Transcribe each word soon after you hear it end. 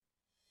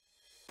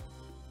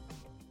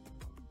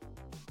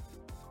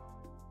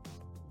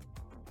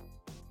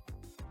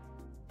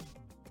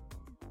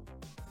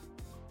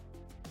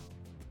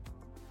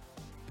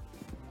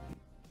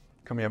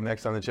Coming up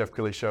next on the Jeff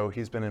Crilley Show,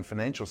 he's been in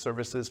financial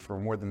services for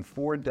more than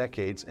 4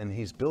 decades, and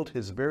he's built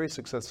his very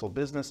successful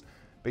business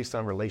based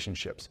on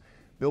relationships.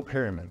 Bill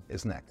Perryman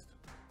is next.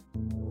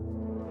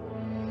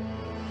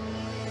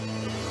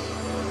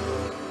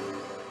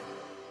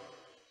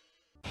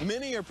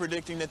 Many are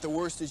predicting that the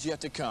worst is yet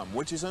to come,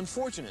 which is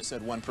unfortunate,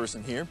 said one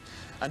person here.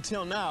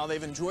 Until now,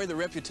 they've enjoyed the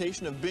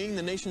reputation of being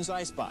the nation's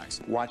icebox.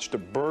 Watched a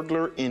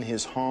burglar in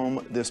his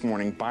home this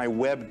morning by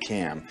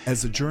webcam.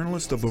 As a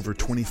journalist of over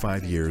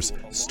 25 years,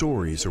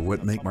 stories are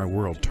what make my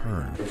world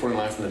turn. Reporting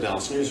live from the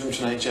Dallas newsroom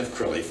tonight, Jeff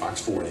Crilley,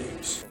 Fox 4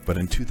 News. But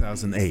in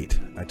 2008,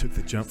 I took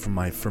the jump from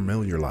my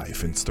familiar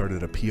life and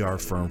started a PR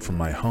firm from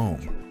my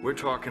home. We're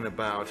talking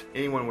about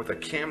anyone with a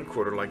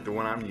camcorder like the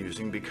one I'm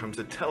using becomes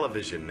a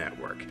television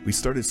network. We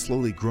started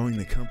slowly growing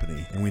the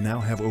company, and we now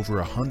have over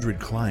 100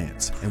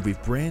 clients, and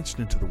we've branched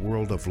into the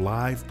world of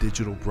live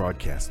digital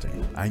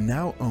broadcasting. I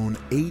now own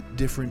 8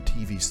 different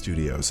TV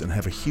studios and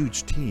have a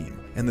huge team,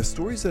 and the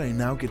stories that I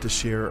now get to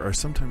share are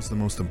sometimes the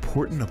most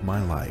important of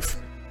my life.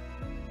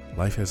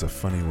 Life has a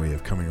funny way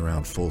of coming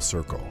around full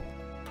circle.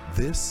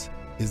 This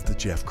is the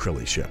Jeff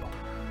Crilley Show.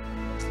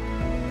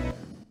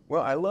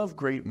 Well, I love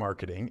great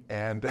marketing,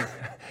 and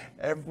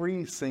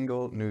every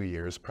single New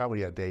Year's,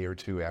 probably a day or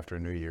two after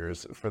New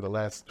Year's, for the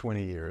last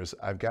 20 years,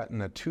 I've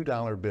gotten a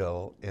 $2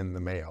 bill in the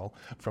mail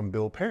from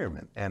Bill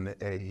Perryman. And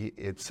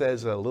it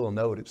says a little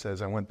note, it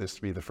says, I want this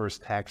to be the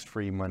first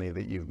tax-free money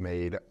that you've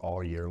made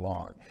all year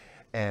long.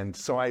 And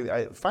so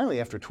I finally,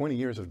 after 20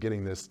 years of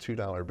getting this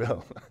 $2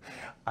 bill,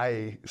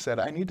 I said,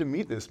 I need to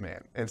meet this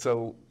man. And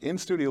so in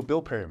studio,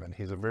 Bill Perryman,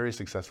 he's a very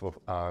successful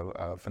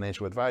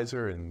financial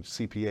advisor and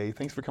CPA.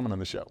 Thanks for coming on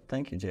the show.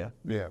 Thank you, Jeff.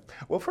 Yeah.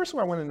 Well, first of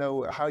all, I want to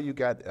know how you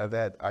got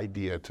that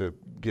idea to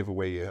give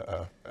away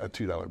a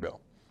 $2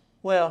 bill.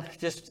 Well,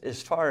 just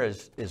as far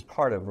as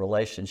part of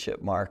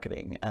relationship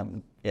marketing,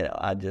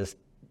 I just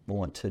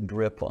want to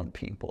drip on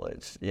people.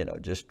 It's,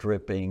 just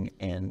dripping.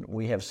 And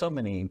we have so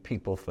many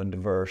people from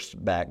diverse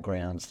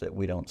backgrounds that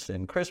we don't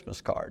send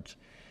Christmas cards.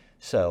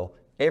 So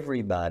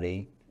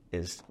everybody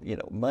is,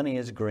 money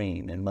is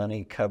green, and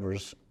money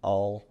covers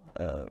all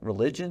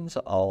religions,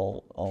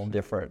 all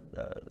different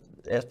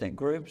ethnic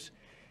groups.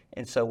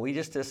 And so we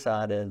just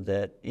decided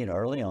that,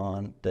 early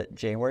on, that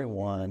January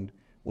 1,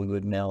 we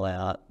would mail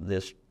out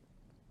this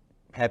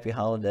Happy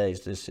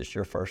Holidays, this is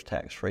your first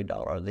tax-free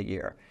dollar of the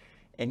year.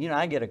 And,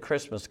 I get a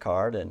Christmas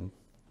card, and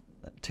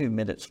 2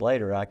 minutes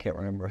later, I can't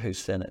remember who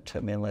sent it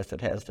to me unless it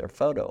has their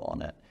photo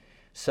on it.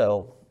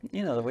 So,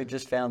 we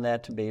just found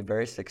that to be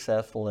very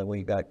successful, and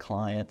we've got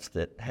clients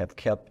that have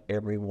kept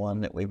every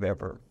one that we've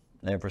ever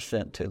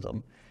sent to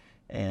them.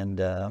 And,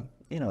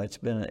 it's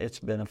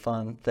been a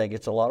fun thing.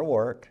 It's a lot of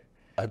work.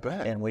 I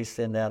bet. And we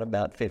send out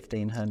about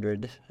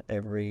 1,500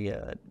 every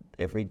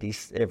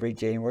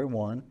January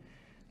 1.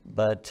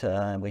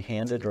 But we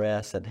hand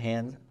address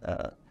and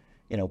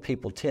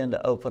people tend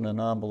to open an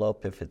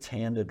envelope if it's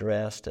hand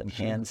addressed and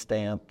hand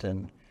stamped,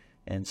 and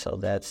so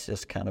that's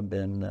just kind of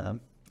been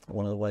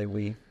one of the way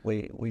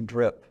we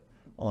drip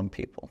on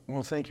people.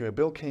 Well, thank you.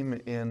 Bill came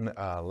in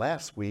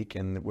last week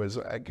and was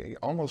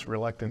almost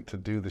reluctant to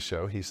do the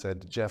show. He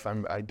said, Jeff,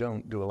 I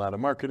don't do a lot of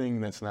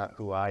marketing. That's not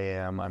who I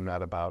am. I'm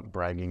not about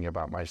bragging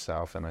about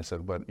myself. And I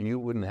said, but you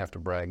wouldn't have to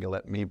brag.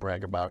 Let me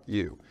brag about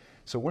you.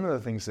 So one of the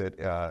things that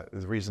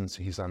the reasons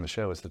he's on the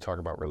show is to talk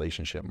about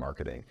relationship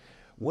marketing.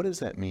 What does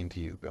that mean to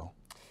you, Bill?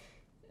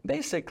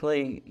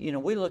 Basically,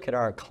 we look at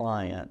our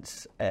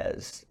clients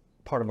as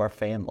part of our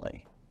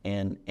family.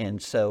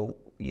 And so,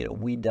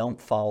 we don't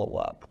follow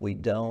up. We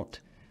don't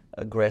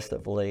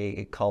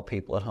aggressively call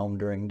people at home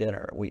during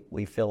dinner.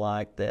 We feel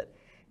like that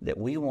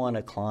we want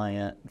a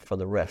client for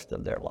the rest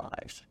of their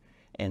lives.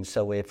 And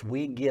so if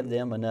we give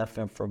them enough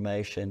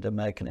information to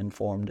make an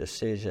informed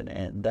decision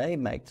and they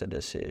make the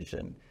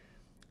decision,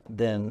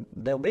 then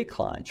they'll be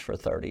clients for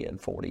 30 and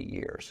 40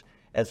 years,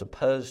 as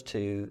opposed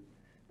to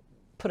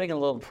putting a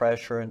little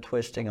pressure and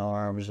twisting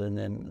arms, and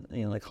then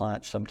the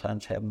clients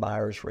sometimes have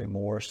buyer's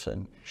remorse,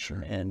 and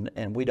sure.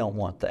 and we don't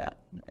want that.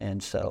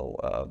 And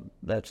so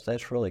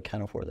that's really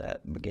kind of where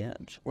that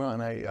begins. Well,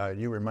 and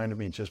you reminded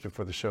me just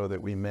before the show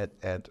that we met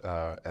at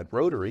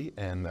Rotary,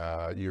 and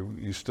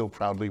you still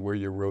proudly wear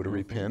your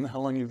Rotary pin. How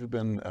long have you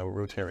been a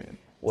Rotarian?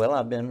 Well,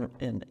 I've been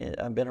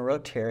a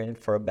Rotarian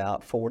for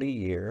about 40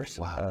 years.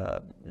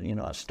 Wow.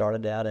 I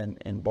started out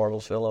in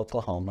Bartlesville,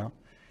 Oklahoma,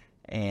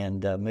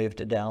 and moved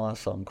to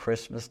Dallas on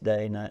Christmas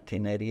Day,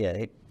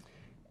 1988,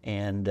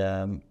 and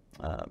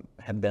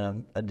have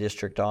been a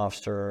district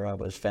officer. I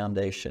was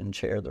foundation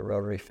chair, the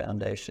Rotary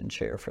Foundation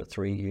chair, for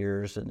 3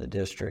 years in the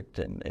district,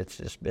 and it's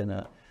just been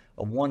a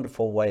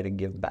wonderful way to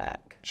give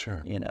back.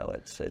 Sure.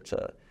 It's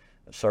a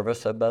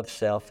service above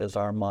self is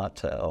our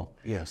motto.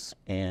 Yes.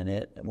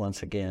 And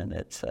once again,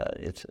 it's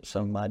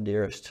some of my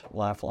dearest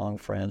lifelong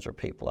friends or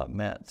people I've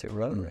met through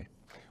Rotary.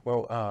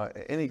 Well,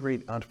 any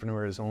great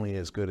entrepreneur is only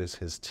as good as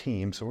his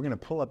team. So we're going to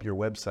pull up your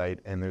website,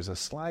 and there's a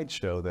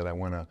slideshow that I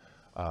want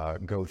to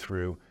go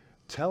through.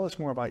 Tell us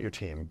more about your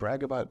team.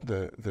 Brag about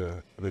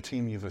the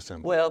team you've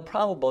assembled. Well,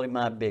 probably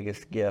my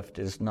biggest gift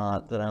is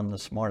not that I'm the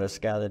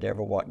smartest guy that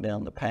ever walked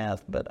down the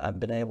path, but I've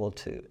been able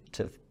to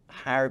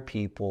hire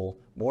people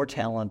more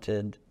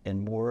talented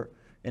and more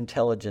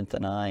intelligent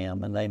than I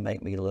am, and they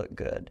make me look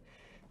good.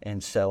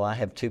 And so I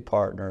have two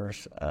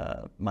partners.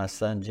 My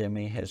son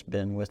Jimmy has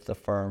been with the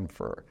firm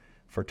for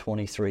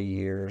 23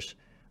 years.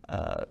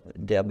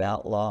 Deb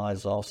Outlaw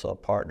is also a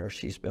partner.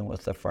 She's been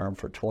with the firm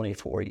for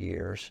 24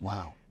 years.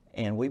 Wow.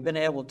 And we've been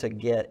able to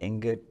get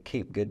and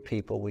keep good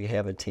people. We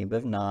have a team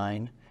of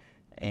 9,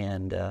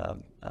 and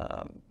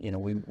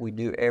we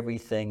do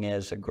everything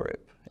as a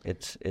group.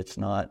 It's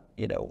not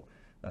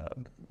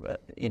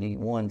any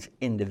one's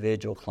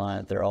individual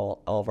client. They're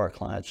all of our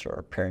clients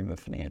are Perryman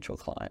Financial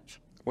clients.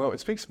 Well,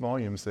 it speaks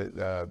volumes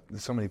that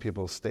so many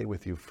people stay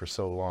with you for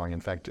so long. In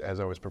fact,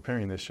 as I was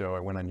preparing this show, I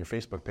went on your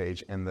Facebook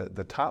page, and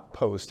the top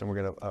post, and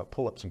we're going to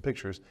pull up some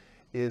pictures,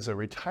 is a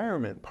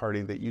retirement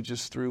party that you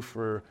just threw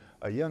for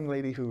a young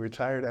lady who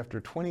retired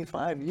after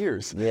 25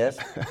 years. Yes,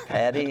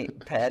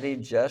 Patty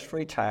just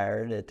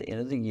retired at the end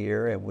of the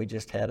year, and we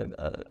just had an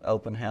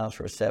open house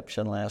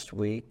reception last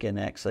week, and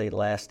actually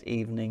last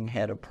evening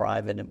had a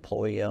private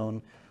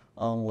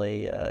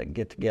employee-only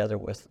get-together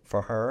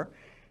for her.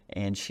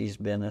 And she's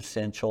been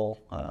essential,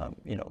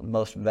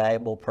 most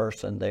valuable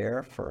person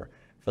there for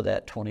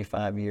that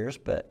 25 years.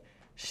 But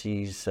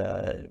she's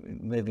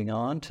moving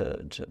on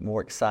to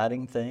more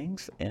exciting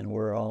things, and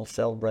we're all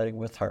celebrating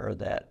with her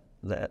that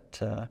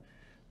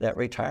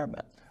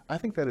retirement. I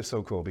think that is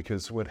so cool,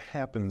 because what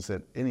happens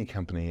at any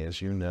company,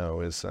 as you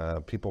know, is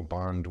people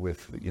bond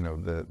with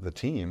the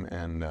team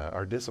and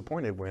are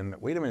disappointed when,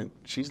 wait a minute,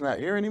 she's not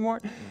here anymore.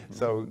 Mm-hmm.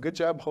 So good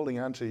job holding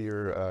on to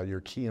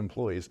your key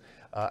employees.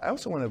 I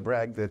also want to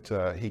brag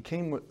that he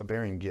came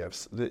bearing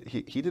gifts.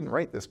 He didn't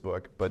write this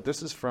book, but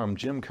this is from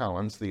Jim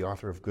Collins, the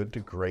author of Good to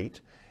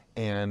Great,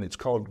 and it's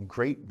called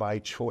Great by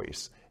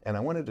Choice. And I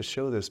wanted to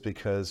show this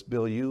because,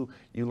 Bill, you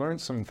learned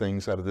some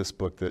things out of this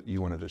book that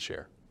you wanted to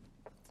share.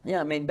 Yeah,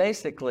 I mean,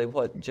 basically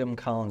what Jim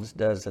Collins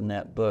does in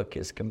that book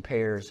is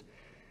compares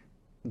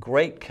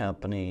great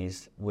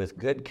companies with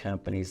good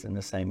companies in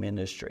the same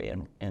industry,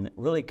 and it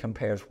really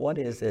compares what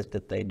is it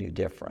that they do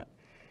different.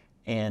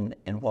 And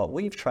what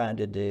we've tried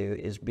to do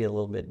is be a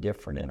little bit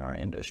different in our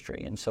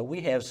industry. And so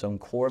we have some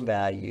core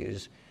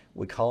values.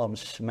 We call them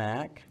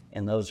SMAC,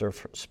 and those are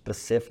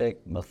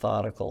specific,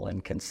 methodical,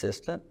 and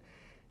consistent.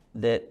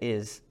 That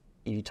is,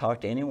 if you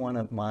talk to any one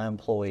of my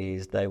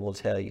employees, they will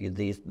tell you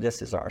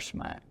this is our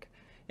SMAC.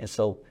 And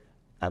so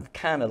I've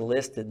kind of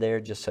listed there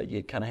just so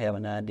you kind of have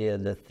an idea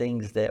of the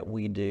things that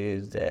we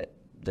do that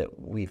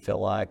we feel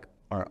like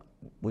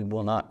we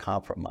will not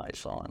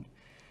compromise on.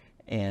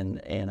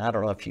 And I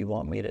don't know if you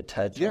want me to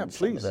touch on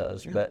some of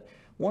those, but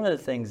one of the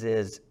things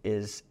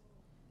is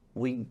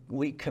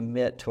we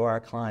commit to our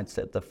clients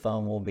that the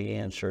phone will be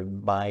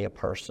answered by a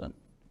person.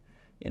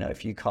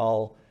 If you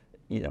call,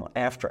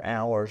 after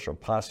hours or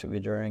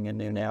possibly during a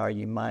noon hour,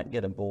 you might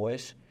get a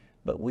voice,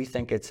 but we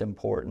think it's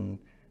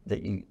important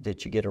that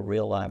you get a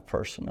real live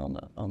person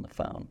on the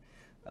phone.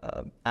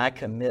 I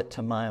commit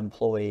to my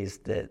employees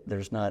that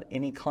there's not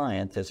any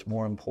client that's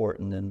more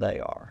important than they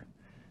are.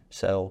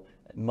 So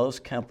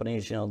most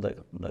companies,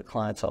 the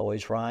client's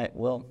always right.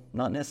 Well,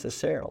 not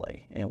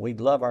necessarily. And we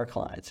love our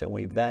clients and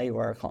we value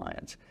our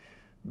clients.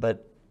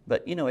 But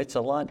it's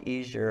a lot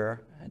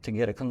easier to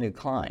get a new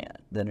client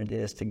than it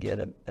is to get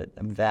a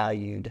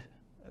valued,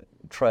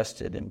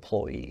 trusted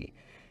employee.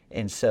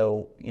 And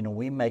so,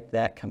 we make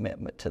that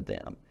commitment to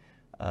them.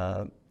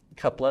 A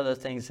couple other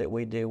things that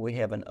we do, we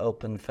have an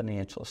open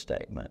financial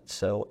statement.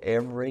 So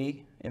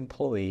every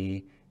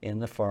employee in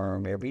the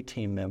firm, every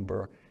team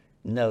member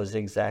knows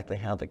exactly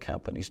how the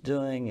company's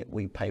doing.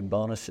 We pay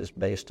bonuses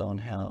based on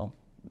how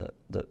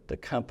the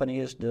company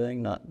is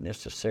doing, not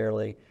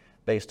necessarily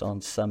based on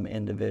some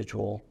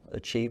individual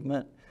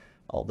achievement,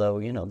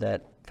 although,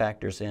 that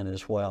factors in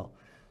as well.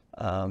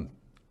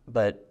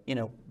 But,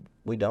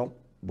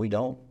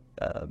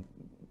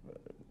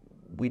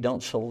 we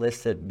don't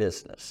solicit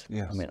business.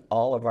 Yes. I mean,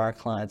 all of our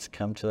clients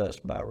come to us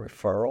by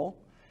referral,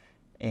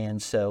 and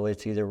so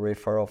it's either a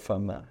referral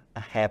from a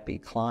happy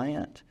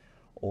client,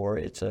 or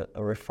it's a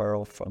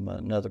referral from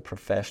another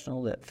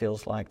professional that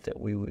feels like that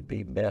we would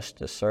be best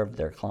to serve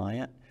their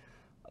client.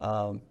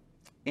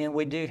 And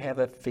we do have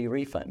a fee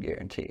refund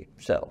guarantee.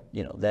 So,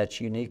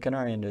 that's unique in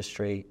our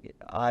industry.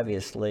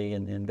 Obviously,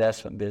 in the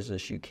investment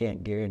business, you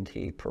can't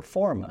guarantee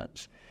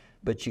performance,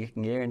 but you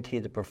can guarantee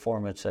the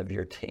performance of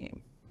your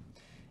team.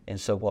 And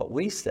so what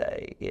we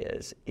say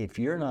is, if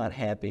you're not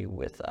happy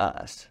with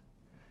us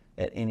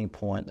at any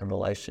point in the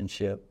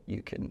relationship,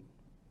 you can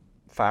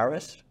fire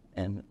us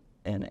and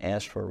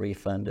ask for a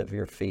refund of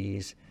your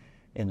fees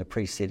in the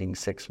preceding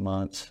 6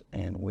 months,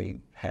 and we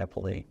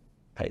happily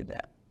pay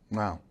that.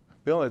 Wow.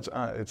 Bill,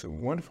 it's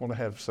wonderful to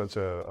have such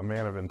a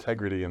man of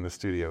integrity in the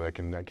studio. I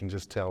can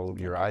just tell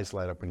your eyes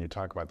light up when you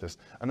talk about this.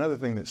 Another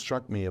thing that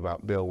struck me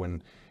about Bill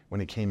when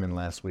he came in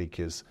last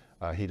week is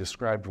he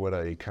described what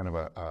a kind of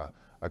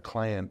a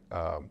client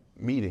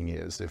meeting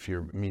is, if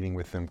you're meeting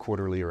with them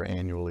quarterly or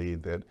annually,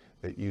 that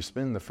you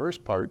spend the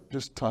first part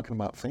just talking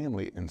about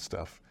family and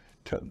stuff.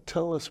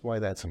 Tell us why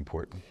that's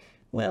important.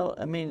 Well,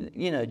 I mean,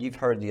 you've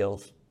heard the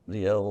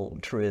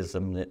old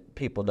truism that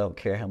people don't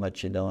care how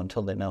much you know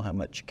until they know how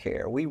much you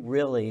care. We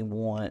really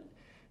want,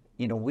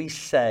 we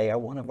say,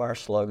 one of our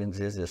slogans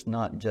is, it's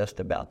not just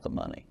about the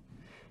money.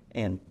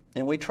 And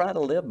we try to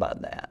live by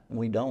that.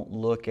 We don't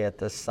look at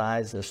the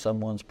size of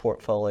someone's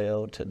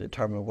portfolio to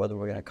determine whether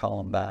we're going to call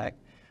them back.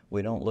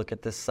 We don't look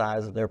at the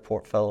size of their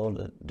portfolio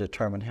to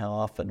determine how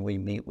often we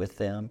meet with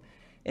them.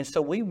 And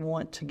so we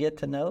want to get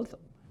to know them.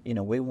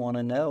 We want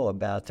to know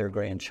about their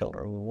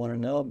grandchildren. We want to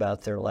know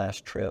about their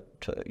last trip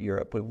to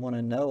Europe. We want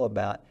to know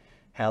about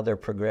how they're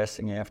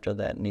progressing after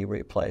that knee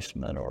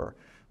replacement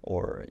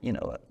or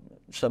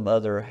some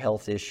other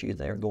health issue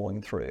they're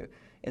going through.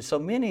 And so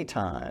many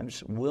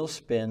times we'll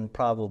spend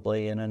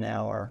probably in an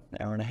hour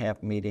and a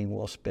half meeting,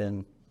 we'll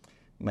spend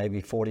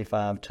maybe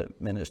 45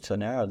 minutes to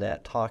an hour of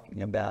that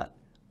talking about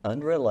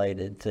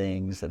unrelated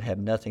things that have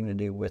nothing to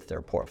do with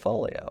their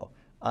portfolio.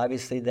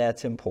 Obviously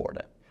that's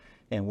important,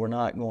 and we're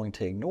not going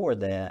to ignore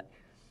that,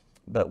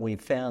 but we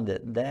found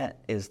that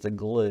is the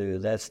glue,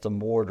 that's the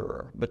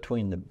mortar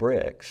between the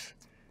bricks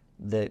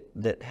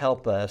that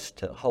help us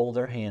to hold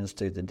their hands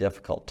through the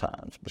difficult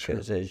times.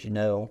 Because as in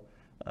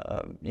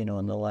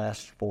the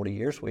last 40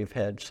 years, we've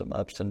had some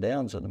ups and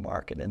downs in the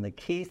market. And the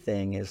key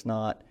thing is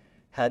not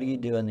how do you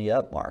do in the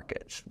up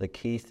markets. The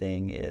key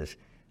thing is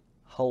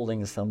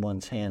holding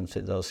someone's hands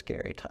through those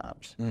scary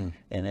times.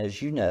 And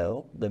as you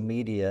know, the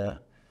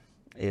media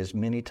is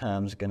many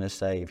times going to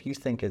say, if you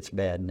think it's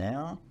bad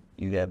now,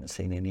 you haven't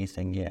seen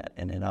anything yet.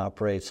 And it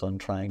operates on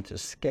trying to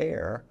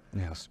scare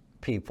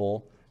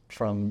people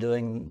from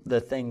doing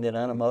the thing that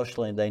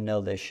unemotionally they know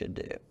they should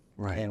do.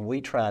 Right. And we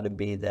try to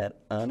be that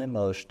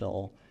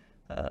unemotional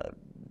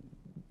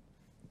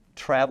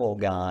travel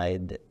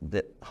guide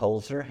that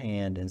holds their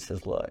hand and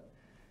says, look,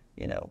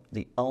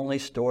 the only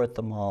store at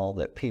the mall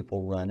that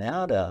people run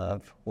out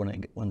of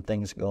when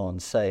things go on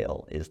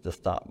sale is the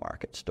stock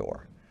market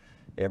store.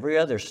 Every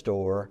other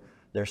store,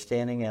 they're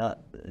standing out,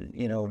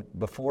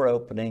 before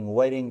opening,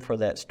 waiting for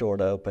that store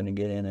to open and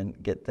get in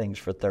and get things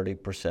for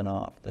 30%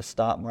 off. The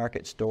stock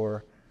market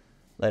store,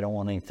 they don't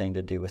want anything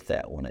to do with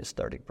that when it's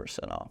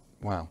 30% off.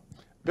 Wow.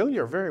 Bill,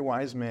 you're a very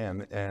wise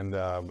man, and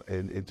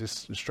it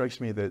just strikes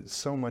me that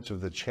so much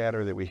of the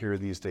chatter that we hear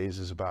these days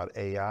is about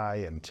AI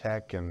and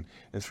tech, and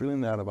it's really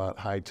not about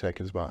high tech,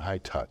 it's about high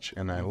touch.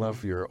 And I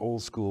love your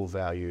old school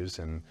values,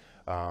 and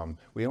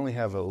we only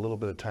have a little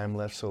bit of time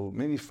left, so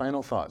maybe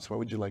final thoughts. What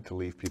would you like to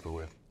leave people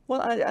with?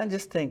 Well, I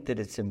just think that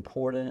it's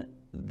important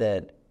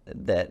that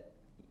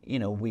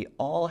we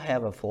all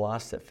have a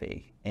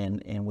philosophy,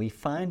 and we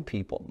find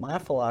people. My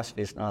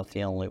philosophy is not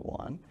the only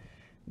one.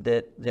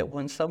 That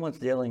when someone's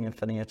dealing in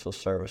financial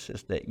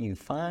services, that you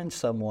find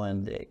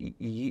someone that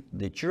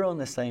you're on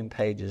the same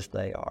page as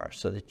they are,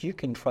 so that you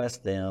can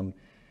trust them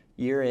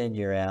year in,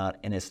 year out,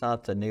 and it's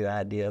not the new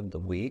idea of the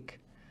week.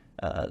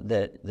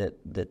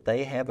 That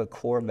they have a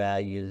core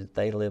value that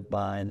they live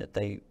by, and that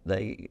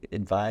they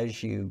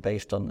advise you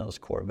based on those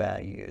core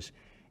values.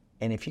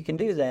 And if you can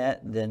do that,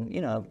 then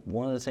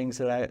one of the things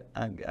that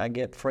I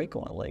get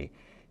frequently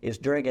is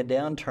during a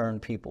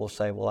downturn, people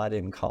say, well, I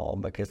didn't call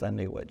because I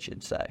knew what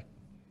you'd say.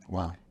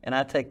 Wow. And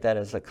I take that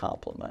as a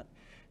compliment,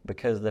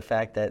 because the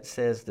fact that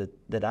says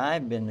that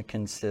I've been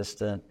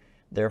consistent,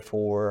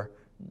 therefore,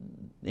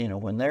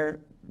 when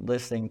they're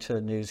listening to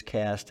a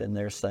newscast and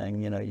they're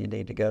saying, you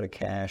need to go to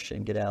cash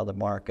and get out of the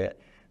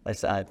market, they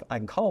say, I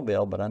can call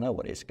Bill, but I know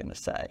what he's going to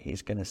say.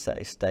 He's going to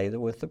say, stay there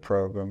with the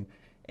program,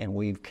 and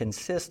we've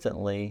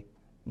consistently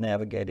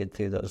navigated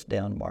through those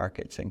down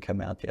markets and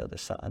come out the other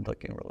side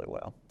looking really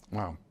well.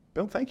 Wow.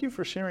 Bill, thank you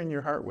for sharing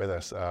your heart with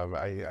us.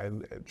 I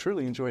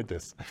truly enjoyed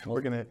this. We're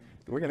gonna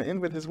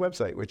end with his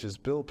website, which is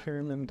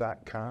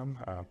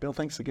billperryman.com. Bill,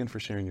 thanks again for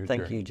sharing your journey.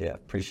 Thank you, Jeff.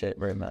 Appreciate it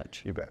very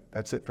much. You bet.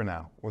 That's it for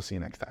now. We'll see you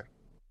next time.